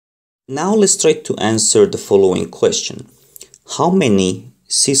Now let's try to answer the following question. How many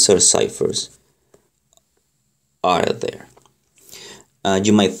Caesar ciphers are there?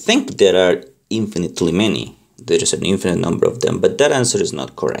 You might think there are infinitely many. There is an infinite number of them, but that answer is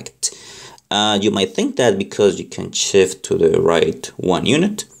not correct. You might think that because you can shift to the right 1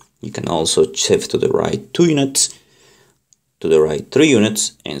 unit, you can also shift to the right 2 units, to the right 3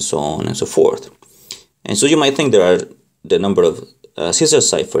 units, and so on and so forth. And so you might think the number of Caesar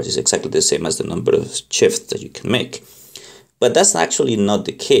ciphers is exactly the same as the number of shifts that you can make. But that's actually not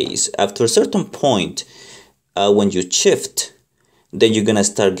the case. After a certain point, when you shift, then you're gonna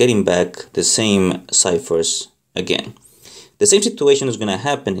start getting back the same ciphers again. The same situation is gonna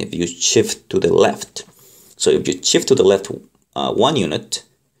happen if you shift to the left. So if you shift to the left 1 unit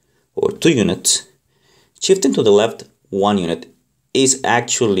or 2 units, shifting to the left 1 unit is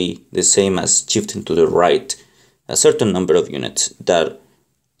actually the same as shifting to the right a certain number of units that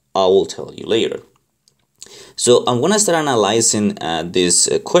I will tell you later. So I'm going to start analyzing this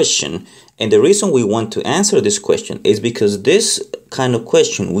question, and the reason we want to answer this question is because this kind of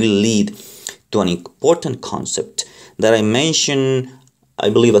question will lead to an important concept that I mentioned, I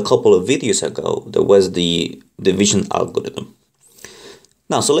believe, a couple of videos ago. That was the division algorithm.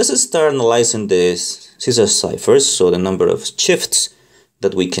 Now, so let's start analyzing this Caesar ciphers, so the number of shifts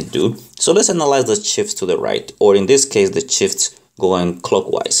that we can do. So let's analyze the shifts to the right, or in this case, the shifts going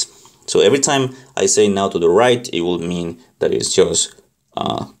clockwise. So every time I say now to the right, it will mean that it's just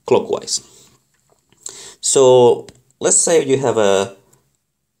clockwise. So let's say you have a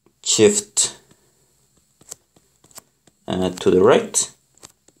shift to the right.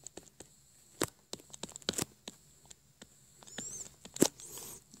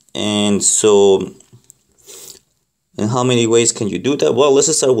 And so, in how many ways can you do that? Well,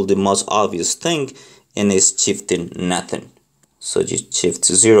 let's start with the most obvious thing, and it's shifting nothing. So you shift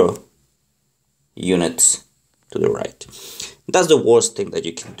 0 units to the right. That's the worst thing that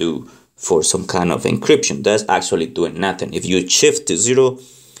you can do for some kind of encryption. That's actually doing nothing. If you shift 0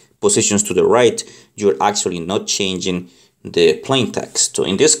 positions to the right, you're actually not changing the plain text. So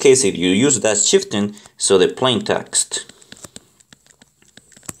in this case, if you use that shifting, so the plain text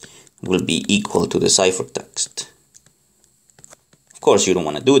will be equal to the ciphertext. Of course, you don't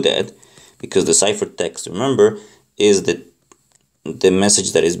want to do that, because the ciphertext, remember, is the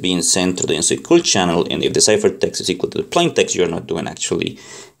message that is being sent through the encryption channel, and if the ciphertext is equal to the plain text, you're not doing actually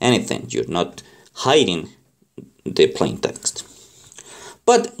anything. You're not hiding the plain text.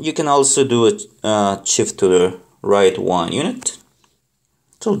 But you can also do a shift to the right 1 unit.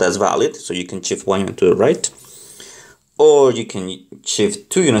 So that's valid. So you can shift 1 unit to the right, or you can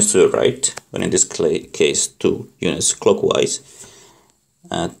shift 2 units to the right, but in this case 2 units clockwise,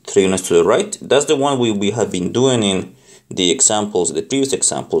 3 units to the right. That's the one we have been doing in the examples, the previous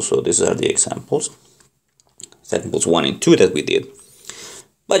examples. So these are the examples 1 and 2 that we did.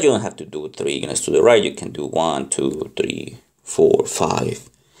 But you don't have to do 3 units to the right. You can do 1, 2, 3, 4, 5,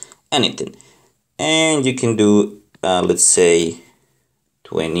 anything. And you can do, let's say,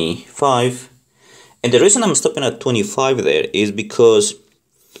 25. And the reason I'm stopping at 25 there is because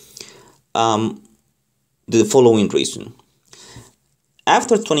the following reason.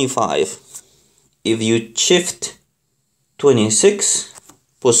 After 25, if you shift 26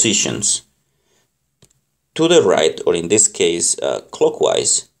 positions to the right, or in this case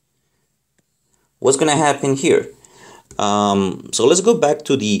clockwise, what's going to happen here? So let's go back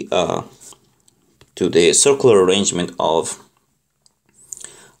to the circular arrangement of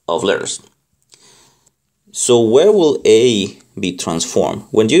letters. So where will A be transformed?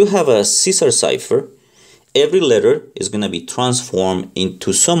 When you have a Caesar cipher, every letter is going to be transformed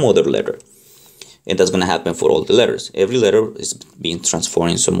into some other letter. And that's going to happen for all the letters. Every letter is being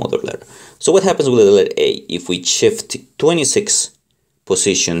transformed in some other letter. So what happens with the letter A if we shift 26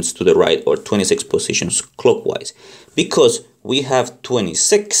 positions to the right or 26 positions clockwise? Because we have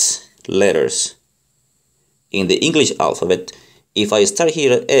 26 letters in the English alphabet. If I start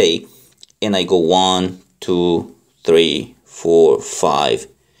here at A and I go 1, 2, 3, 4, 5,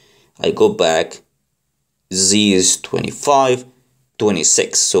 I go back, Z is 25,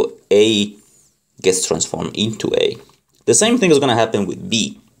 26. So A gets transformed into A. The same thing is going to happen with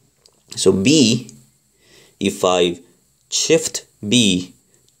B. So B, if I shift B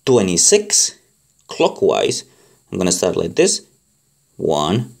 26 clockwise, I'm going to start like this: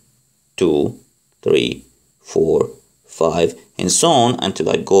 1, 2, 3, 4, 5, and so on until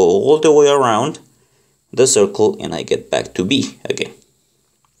I go all the way around the circle and I get back to B again.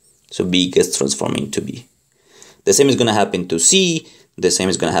 So B gets transformed into B. The same is going to happen to C, the same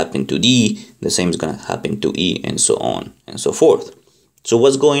is going to happen to D, the same is going to happen to E, and so on and so forth. So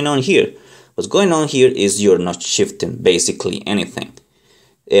what's going on here? What's going on here is you're not shifting basically anything.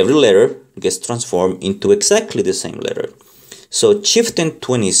 Every letter gets transformed into exactly the same letter. So shifting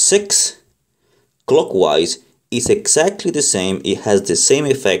 26 clockwise is exactly the same. It has the same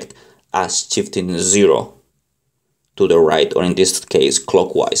effect as shifting 0 to the right, or in this case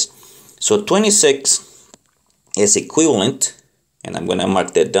clockwise. So 26 is equivalent, and I'm going to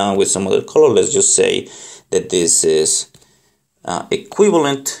mark that down with some other color. Let's just say that this is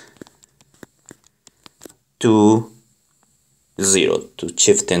equivalent to 0, to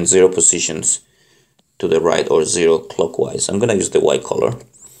shifting 0 positions to the right, or 0 clockwise. I'm going to use the white color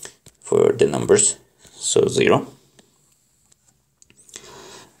for the numbers. So 0.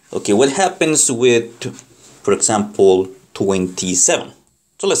 Okay, what happens with, for example, 27?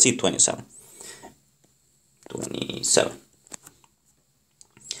 So let's see 27. 27.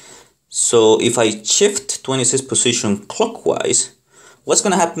 So if I shift 26 position clockwise, what's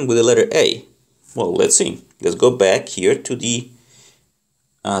going to happen with the letter A? Well, let's see. Let's go back here to the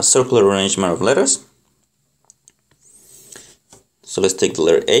circular arrangement of letters. So let's take the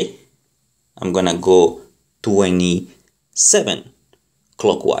letter A. I'm going to go 27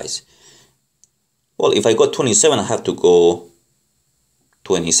 clockwise. Well, if I go 27, I have to go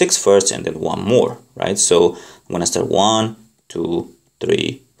 26 first and then one more, right? So I'm going to start 1, 2,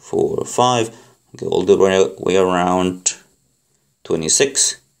 3, 4, 5, go all the way around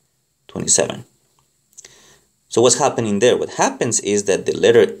 26, 27. So what's happening there? What happens is that the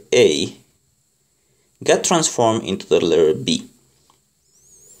letter A got transformed into the letter B.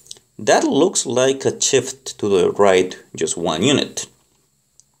 That looks like a shift to the right just 1 unit.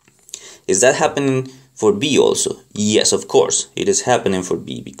 Is that happening for B also? Yes, of course, it is happening for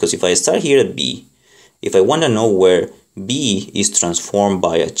B, because if I start here at B, if I want to know where B is transformed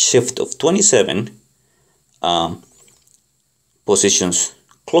by a shift of 27 positions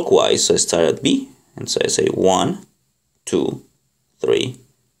clockwise, so I start at B, and so I say 1, 2, 3,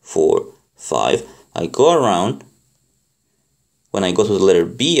 4, 5. I go around. When I go to the letter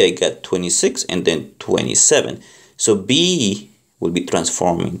B, I get 26 and then 27. So B will be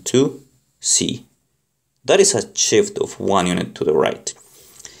transformed into C. That is a shift of 1 unit to the right.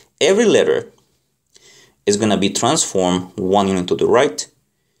 Every letter is going to be transformed 1 unit to the right,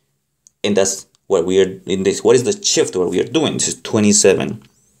 and that's what we are in this. What is the shift what we are doing? This is 27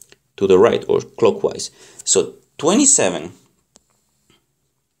 to the right, or clockwise. So 27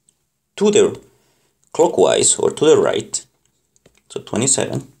 to the clockwise, or to the right. So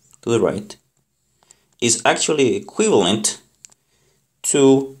 27 to the right is actually equivalent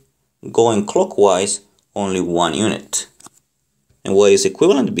to going clockwise only 1 unit. And why is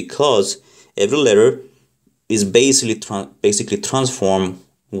equivalent? Because every letter is basically transformed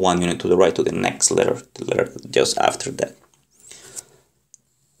 1 unit to the right, to the next letter, the letter just after that.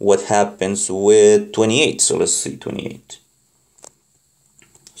 What happens with 28? So let's see 28.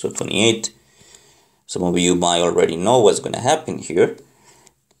 So 28, some of you might already know what's going to happen here.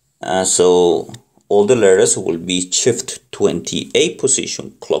 So all the letters will be shift 28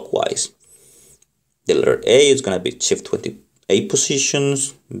 position clockwise. The letter A is going to be shift 28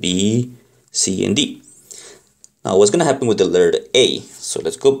 positions, B, C, and D. Now what's going to happen with the letter A? So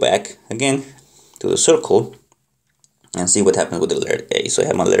let's go back again to the circle and see what happens with the letter A. So I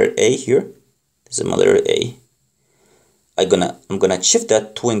have my letter A here. This is my letter A. I'm gonna shift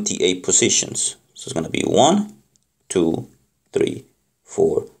that 28 positions. So it's gonna be 1, 2, 3,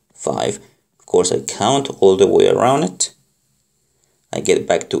 4, 5. Of course, I count all the way around it. I get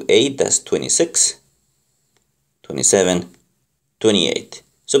back to 8. That's 26, 27, 28.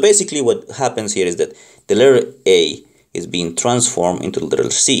 So basically, what happens here is that the letter A is being transformed into the letter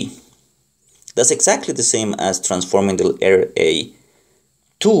C. That's exactly the same as transforming the letter A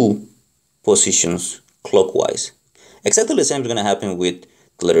 2 positions clockwise. Exactly the same is going to happen with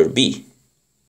the letter B.